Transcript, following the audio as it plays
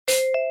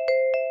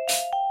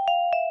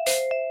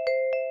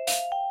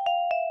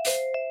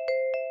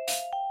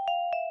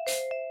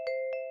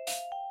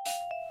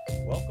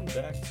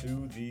back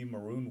to the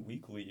Maroon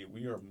Weekly.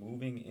 We are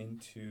moving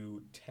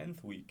into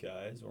 10th week,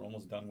 guys. We're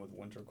almost done with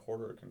winter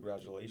quarter.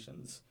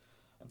 Congratulations.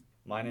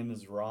 My name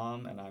is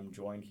Ram, and I'm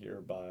joined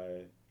here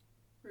by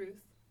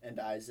Ruth. And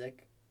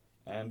Isaac.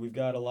 And we've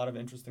got a lot of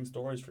interesting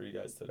stories for you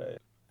guys today.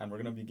 And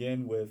we're going to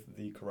begin with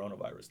the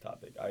coronavirus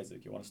topic.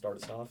 Isaac, you want to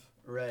start us off?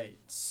 Right.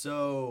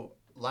 So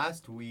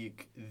last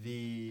week,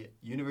 the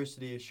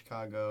University of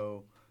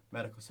Chicago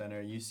Medical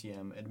Center,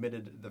 UCM,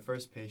 admitted the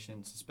first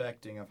patient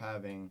suspecting of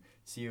having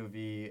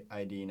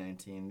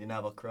COVID-19, the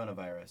novel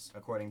coronavirus,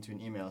 according to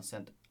an email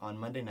sent on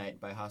Monday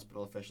night by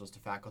hospital officials to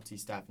faculty,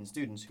 staff, and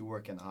students who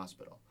work in the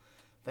hospital.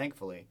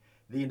 Thankfully,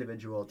 the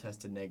individual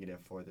tested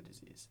negative for the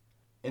disease.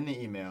 In the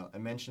email,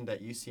 it mentioned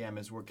that UCM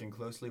is working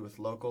closely with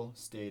local,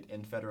 state,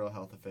 and federal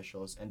health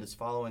officials and is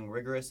following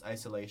rigorous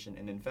isolation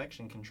and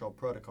infection control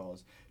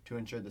protocols to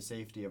ensure the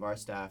safety of our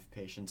staff,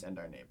 patients, and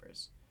our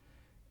neighbors.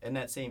 In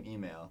that same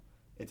email,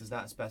 it does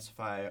not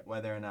specify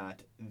whether or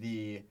not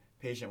the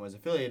patient was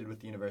affiliated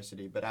with the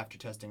university, but after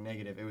testing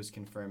negative, it was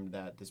confirmed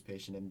that this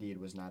patient indeed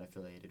was not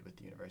affiliated with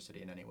the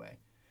university in any way.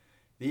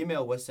 The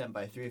email was sent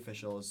by 3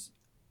 officials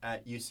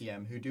at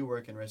UCM who do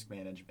work in risk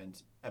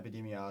management,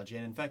 epidemiology,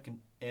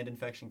 and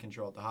infection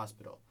control at the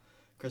hospital: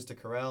 Krista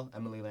Carell,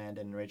 Emily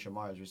Landon, and Rachel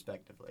Mars,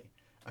 respectively.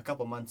 A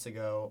couple months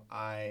ago,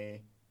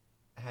 I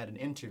had an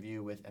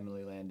interview with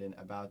Emily Landon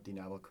about the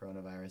novel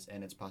coronavirus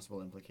and its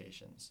possible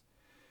implications.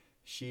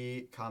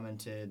 She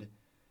commented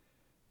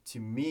to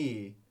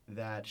me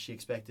that she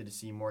expected to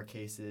see more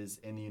cases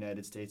in the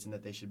United States and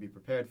that they should be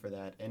prepared for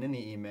that. And in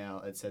the email,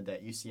 it said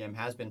that UCM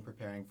has been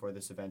preparing for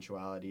this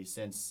eventuality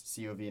since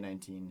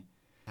COVID-19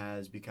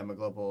 has become a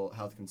global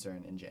health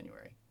concern in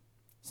January.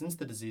 Since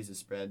the disease has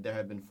spread, there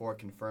have been 4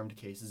 confirmed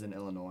cases in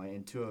Illinois,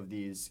 and 2 of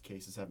these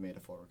cases have made a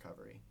full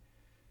recovery.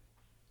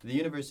 The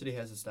university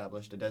has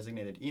established a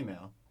designated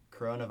email,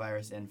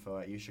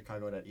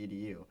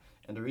 coronavirusinfo@uchicago.edu,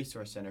 and a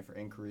resource center for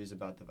inquiries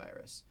about the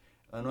virus.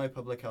 Illinois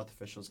public health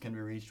officials can be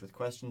reached with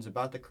questions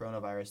about the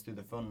coronavirus through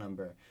the phone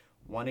number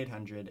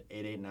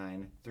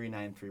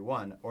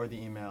 1-800-889-3931 or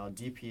the email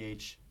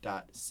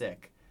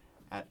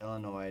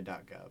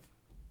dph.sick@illinois.gov.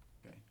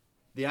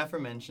 The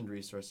aforementioned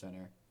resource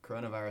center,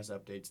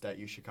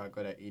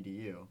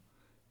 coronavirusupdates.uchicago.edu,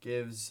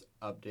 gives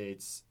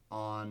updates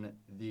on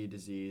the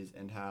disease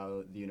and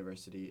how the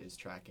university is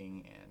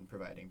tracking and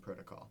providing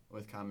protocol,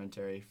 with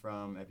commentary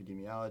from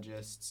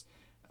epidemiologists,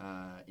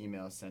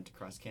 emails sent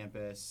across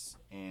campus,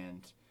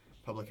 and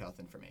public health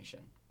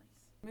information.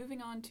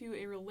 Moving on to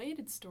a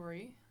related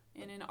story,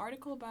 in an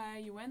article by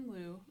Yuan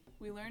Liu,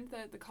 we learned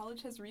that the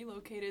college has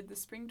relocated the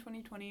Spring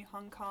 2020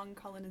 Hong Kong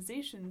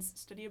Colonizations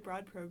Study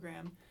Abroad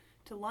program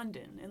to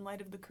London in light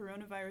of the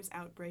coronavirus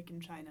outbreak in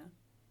China.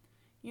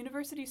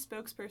 University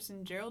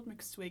spokesperson Gerald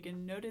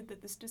McSwigan noted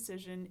that this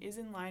decision is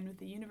in line with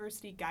the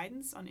university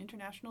guidance on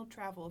international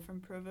travel from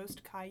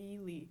Provost Kai-Yi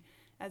Lee,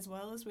 as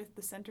well as with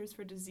the Centers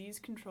for Disease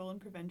Control and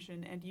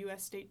Prevention and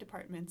U.S. State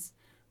Department's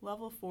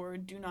Level 4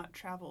 Do Not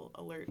Travel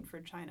alert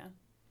for China.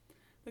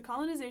 The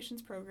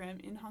colonizations program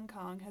in Hong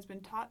Kong has been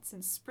taught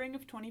since spring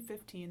of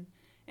 2015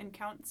 and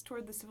counts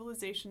toward the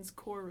civilization's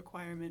core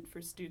requirement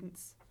for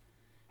students.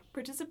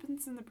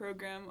 Participants in the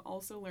program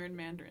also learn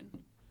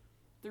Mandarin.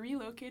 The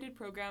relocated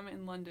program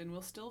in London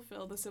will still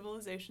fill the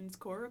civilization's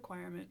core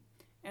requirement,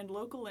 and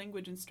local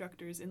language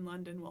instructors in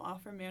London will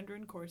offer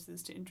Mandarin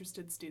courses to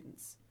interested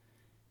students.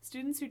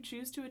 Students who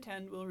choose to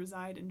attend will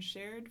reside in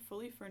shared,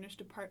 fully furnished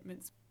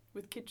apartments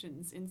with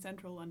kitchens in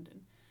central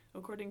London,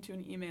 according to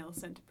an email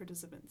sent to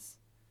participants.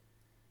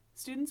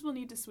 Students will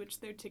need to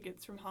switch their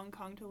tickets from Hong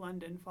Kong to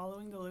London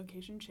following the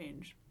location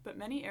change, but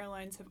many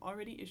airlines have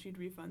already issued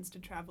refunds to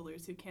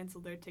travelers who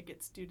canceled their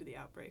tickets due to the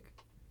outbreak.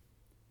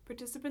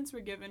 Participants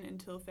were given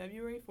until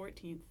February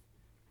 14th,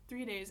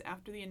 3 days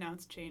after the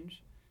announced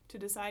change, to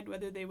decide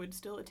whether they would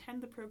still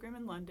attend the program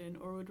in London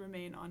or would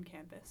remain on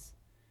campus.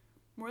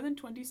 More than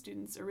 20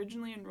 students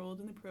originally enrolled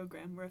in the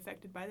program were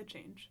affected by the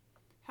change.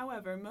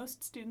 However,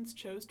 most students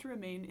chose to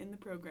remain in the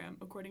program,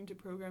 according to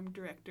program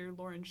director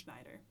Lauren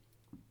Schneider.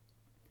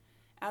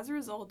 As a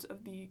result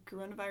of the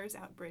coronavirus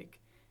outbreak,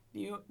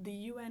 the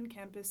UN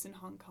campus in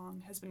Hong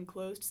Kong has been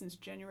closed since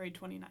January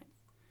 29th.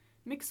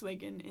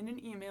 McSwigan, in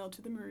an email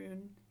to the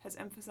Maroon, has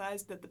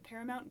emphasized that the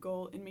paramount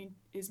goal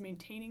is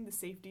maintaining the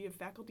safety of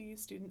faculty,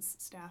 students,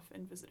 staff,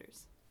 and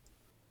visitors.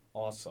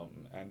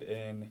 Awesome. And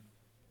in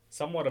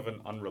somewhat of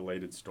an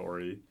unrelated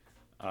story,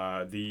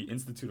 the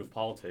Institute of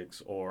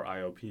Politics, or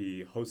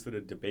IOP, hosted a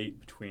debate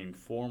between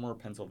former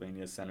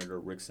Pennsylvania Senator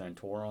Rick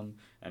Santorum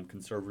and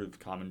conservative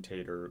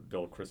commentator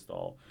Bill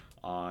Kristol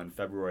on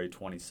February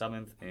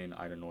 27th in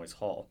Ida Noyes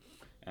Hall.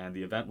 And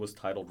the event was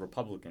titled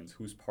Republicans,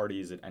 Whose Party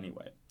Is It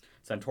Anyway?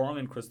 Santorum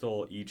and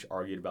Kristol each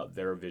argued about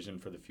their vision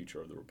for the future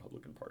of the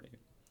Republican Party.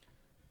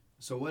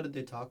 So what did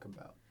they talk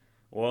about?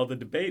 Well, the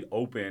debate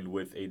opened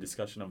with a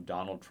discussion of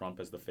Donald Trump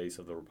as the face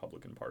of the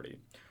Republican Party.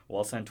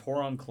 While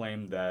Santorum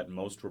claimed that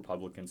most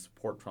Republicans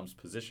support Trump's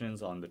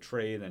positions on the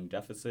trade and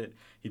deficit,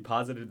 he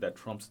posited that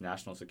Trump's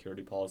national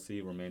security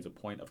policy remains a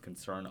point of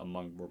concern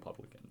among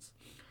Republicans.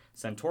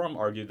 Santorum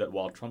argued that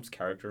while Trump's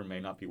character may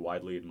not be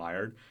widely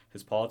admired,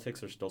 his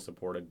politics are still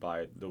supported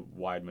by the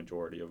wide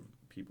majority of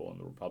people in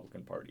the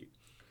Republican Party.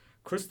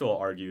 Crystal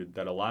argued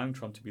that allowing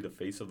Trump to be the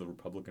face of the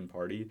Republican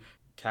Party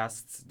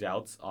casts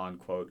doubts on,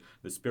 quote,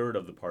 the spirit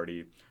of the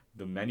party,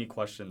 the many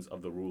questions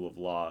of the rule of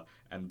law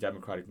and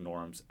democratic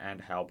norms,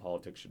 and how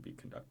politics should be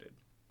conducted.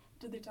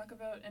 Did they talk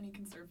about any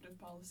conservative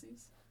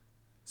policies?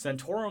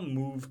 Santorum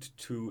moved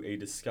to a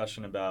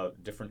discussion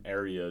about different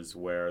areas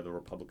where the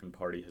Republican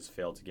Party has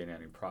failed to gain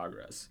any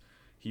progress.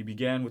 He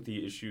began with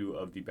the issue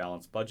of the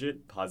balanced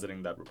budget,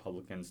 positing that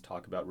Republicans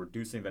talk about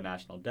reducing the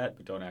national debt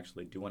but don't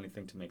actually do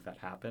anything to make that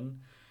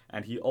happen.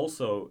 And he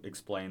also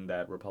explained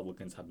that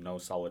Republicans have no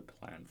solid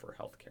plan for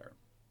health care.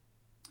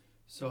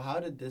 So how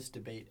did this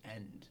debate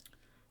end?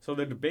 So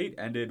the debate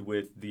ended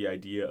with the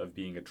idea of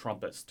being a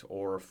Trumpist,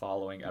 or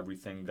following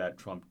everything that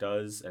Trump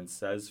does and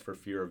says for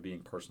fear of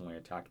being personally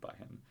attacked by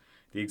him.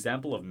 The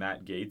example of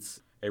Matt Gaetz,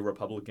 a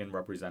Republican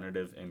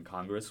representative in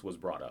Congress, was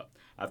brought up.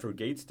 After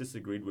Gaetz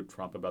disagreed with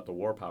Trump about the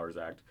War Powers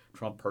Act,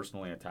 Trump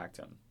personally attacked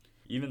him.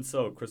 Even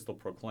so, Crystal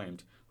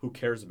proclaimed, "Who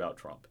cares about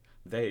Trump?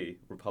 They,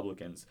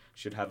 Republicans,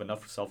 should have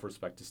enough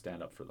self-respect to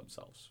stand up for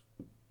themselves."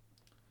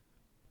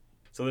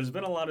 So there's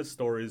been a lot of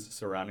stories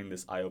surrounding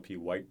this IOP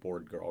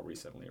whiteboard girl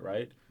recently,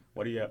 right?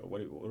 What do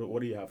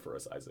you have for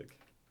us, Isaac?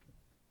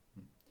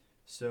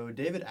 So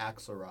David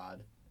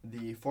Axelrod,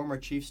 the former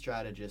chief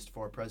strategist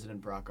for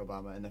President Barack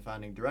Obama and the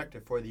founding director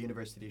for the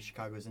University of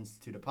Chicago's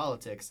Institute of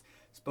Politics,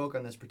 spoke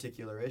on this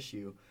particular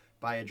issue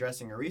by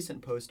addressing a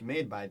recent post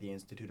made by the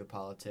Institute of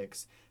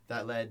Politics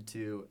that led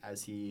to,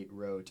 as he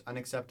wrote,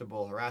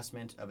 unacceptable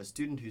harassment of a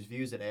student whose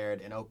views it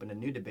aired and opened a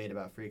new debate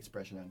about free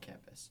expression on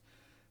campus.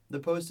 The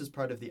post is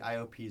part of the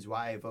IOP's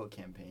Why I Vote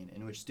campaign,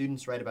 in which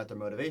students write about their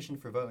motivation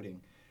for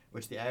voting,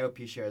 which the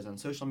IOP shares on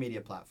social media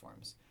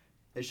platforms.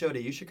 It showed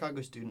a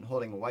UChicago student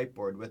holding a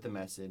whiteboard with the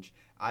message,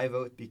 "I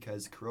vote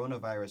because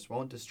coronavirus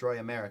won't destroy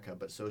America,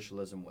 but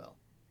socialism will."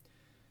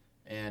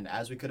 And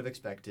as we could have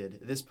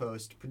expected, this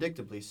post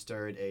predictably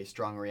stirred a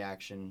strong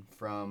reaction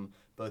from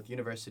both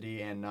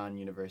university and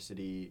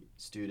non-university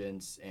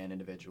students and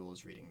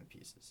individuals reading the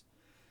pieces.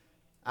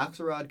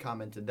 Axelrod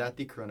commented that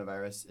the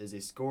coronavirus is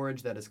a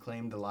scourge that has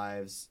claimed the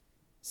lives,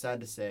 sad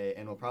to say,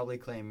 and will probably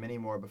claim many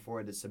more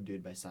before it is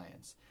subdued by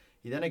science.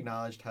 He then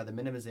acknowledged how the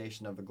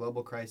minimization of a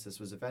global crisis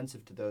was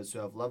offensive to those who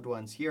have loved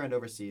ones here and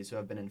overseas who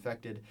have been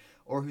infected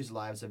or whose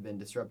lives have been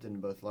disrupted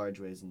in both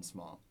large ways and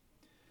small.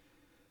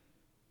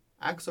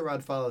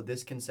 Axelrod followed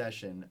this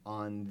concession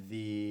on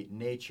the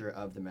nature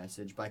of the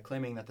message by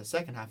claiming that the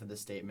second half of the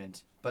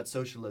statement, "but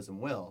socialism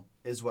will,"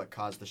 is what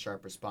caused the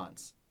sharp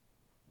response,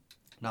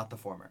 not the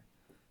former.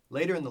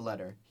 Later in the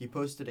letter, he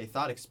posted a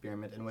thought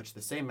experiment in which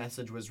the same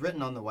message was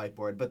written on the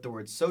whiteboard, but the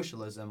word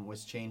socialism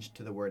was changed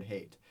to the word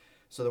hate.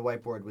 So the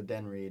whiteboard would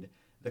then read,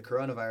 "The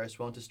coronavirus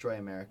won't destroy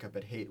America,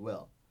 but hate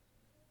will."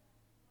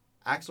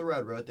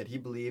 Axelrod wrote that he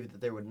believed that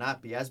there would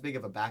not be as big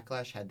of a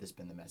backlash had this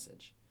been the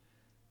message.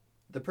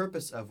 The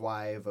purpose of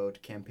Why I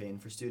Vote campaign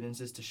for students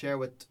is to share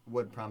what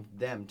would prompt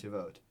them to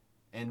vote,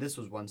 and this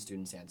was one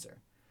student's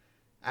answer.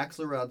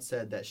 Axelrod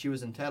said that she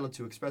was entitled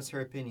to express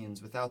her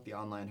opinions without the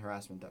online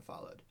harassment that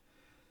followed.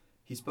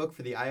 He spoke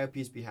for the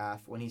IOP's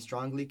behalf when he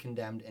strongly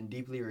condemned and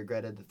deeply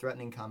regretted the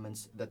threatening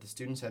comments that the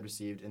students had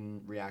received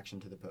in reaction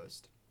to the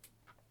post.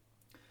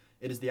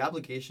 It is the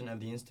obligation of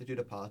the Institute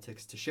of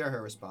Politics to share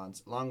her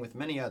response, along with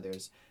many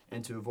others,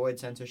 and to avoid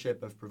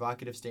censorship of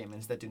provocative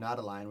statements that do not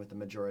align with the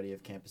majority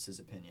of campus's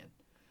opinion.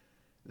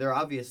 There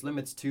are obvious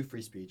limits to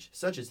free speech,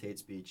 such as hate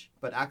speech,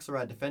 but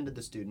Axelrod defended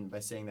the student by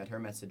saying that her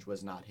message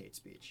was not hate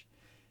speech.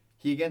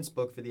 He again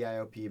spoke for the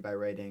IOP by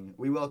writing,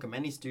 "We welcome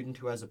any student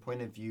who has a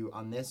point of view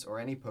on this or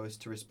any post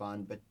to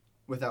respond, but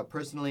without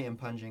personally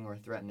impugning or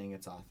threatening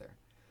its author.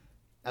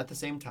 At the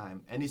same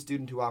time, any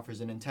student who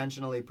offers an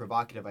intentionally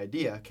provocative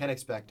idea can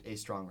expect a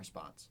strong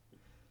response."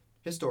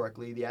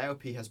 Historically, the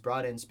IOP has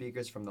brought in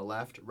speakers from the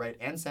left, right,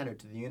 and center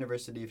to the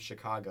University of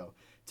Chicago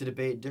to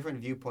debate different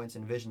viewpoints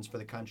and visions for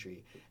the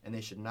country, and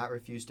they should not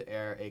refuse to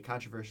air a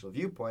controversial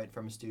viewpoint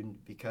from a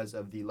student because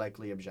of the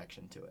likely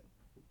objection to it.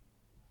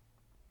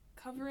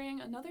 Covering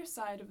another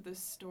side of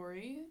this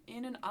story,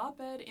 in an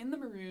op-ed in the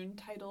Maroon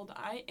titled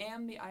 "I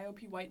Am the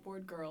IOP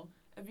Whiteboard Girl,"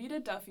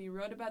 Evita Duffy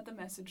wrote about the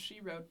message she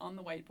wrote on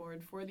the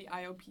whiteboard for the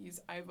IOP's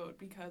I Vote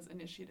Because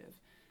initiative,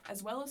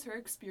 as well as her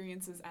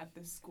experiences at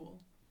this school.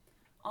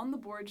 On the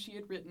board she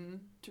had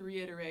written, to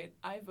reiterate,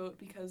 "I vote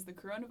because the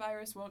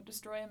coronavirus won't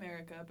destroy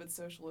America, but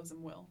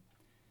socialism will."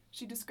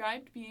 She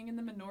described being in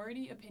the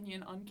minority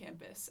opinion on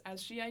campus,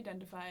 as she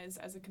identifies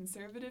as a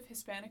conservative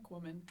Hispanic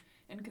woman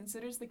and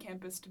considers the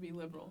campus to be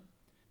liberal.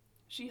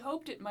 She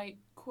hoped it might,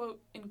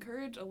 quote,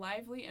 "encourage a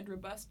lively and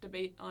robust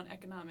debate on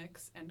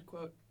economics," end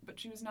quote, but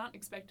she was not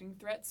expecting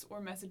threats or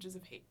messages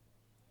of hate.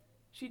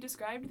 She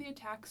described the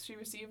attacks she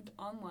received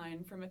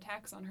online from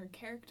attacks on her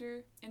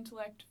character,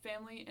 intellect,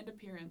 family, and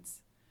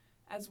appearance,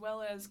 as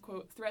well as,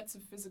 quote, "threats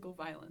of physical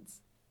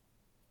violence."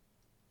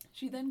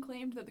 She then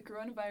claimed that the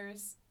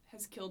coronavirus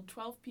has killed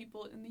 12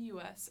 people in the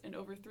U.S. and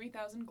over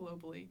 3,000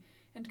 globally,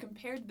 and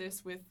compared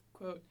this with,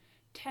 quote,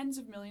 tens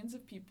of millions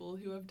of people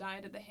who have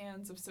died at the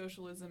hands of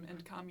socialism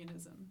and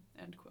communism,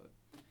 end quote.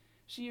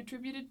 She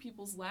attributed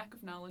people's lack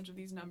of knowledge of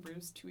these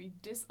numbers to a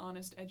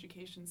dishonest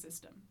education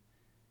system.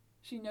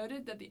 She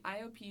noted that the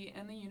IOP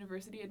and the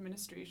university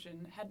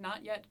administration had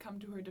not yet come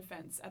to her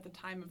defense at the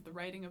time of the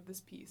writing of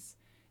this piece,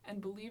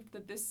 and believed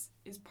that this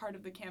is part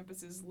of the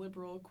campus's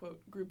liberal,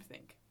 quote,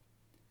 groupthink.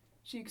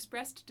 She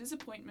expressed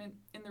disappointment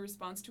in the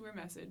response to her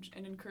message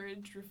and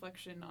encouraged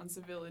reflection on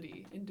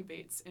civility in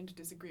debates and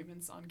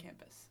disagreements on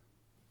campus.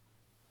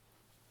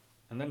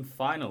 And then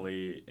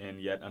finally, in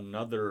yet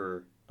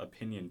another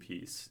opinion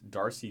piece,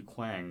 Darcy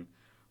Kwang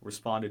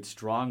responded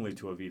strongly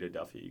to Avita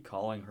Duffy,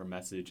 calling her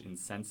message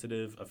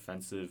insensitive,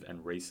 offensive,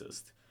 and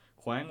racist.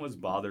 Kwang was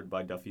bothered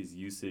by Duffy's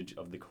usage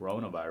of the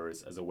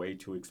coronavirus as a way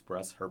to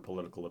express her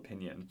political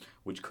opinion,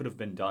 which could have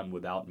been done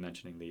without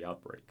mentioning the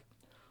outbreak.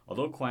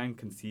 Although Kwang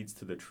concedes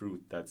to the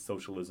truth that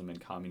socialism and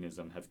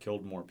communism have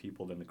killed more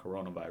people than the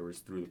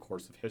coronavirus through the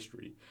course of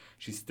history,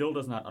 she still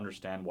does not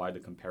understand why the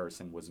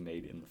comparison was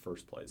made in the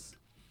first place.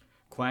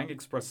 Kwang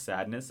expressed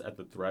sadness at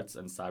the threats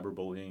and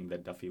cyberbullying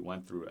that Duffy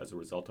went through as a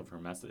result of her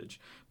message,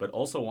 but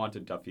also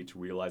wanted Duffy to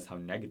realize how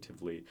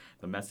negatively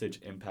the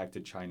message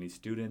impacted Chinese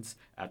students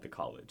at the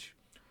college.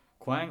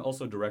 Kwang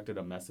also directed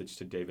a message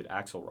to David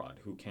Axelrod,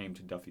 who came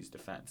to Duffy's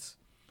defense.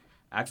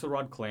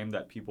 Axelrod claimed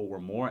that people were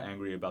more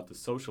angry about the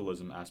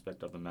socialism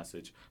aspect of the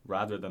message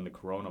rather than the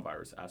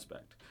coronavirus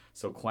aspect,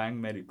 so Kwang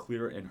made it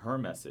clear in her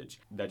message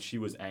that she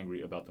was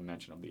angry about the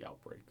mention of the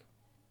outbreak.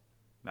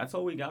 That's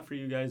all we got for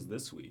you guys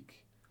this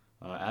week.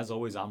 As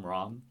always, I'm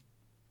Ram.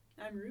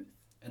 I'm Ruth.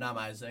 And I'm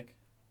Isaac.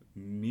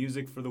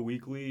 Music for the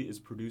Weekly is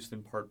produced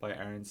in part by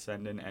Aaron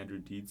Senden, Andrew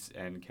Dietz,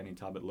 and Kenny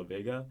Talbot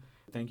LaVega.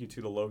 Thank you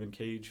to the Logan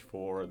Cage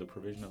for the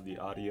provision of the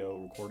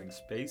audio recording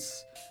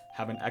space.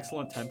 Have an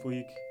excellent 10th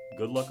week.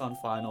 Good luck on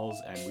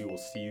finals, and we will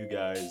see you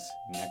guys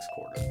next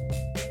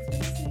quarter.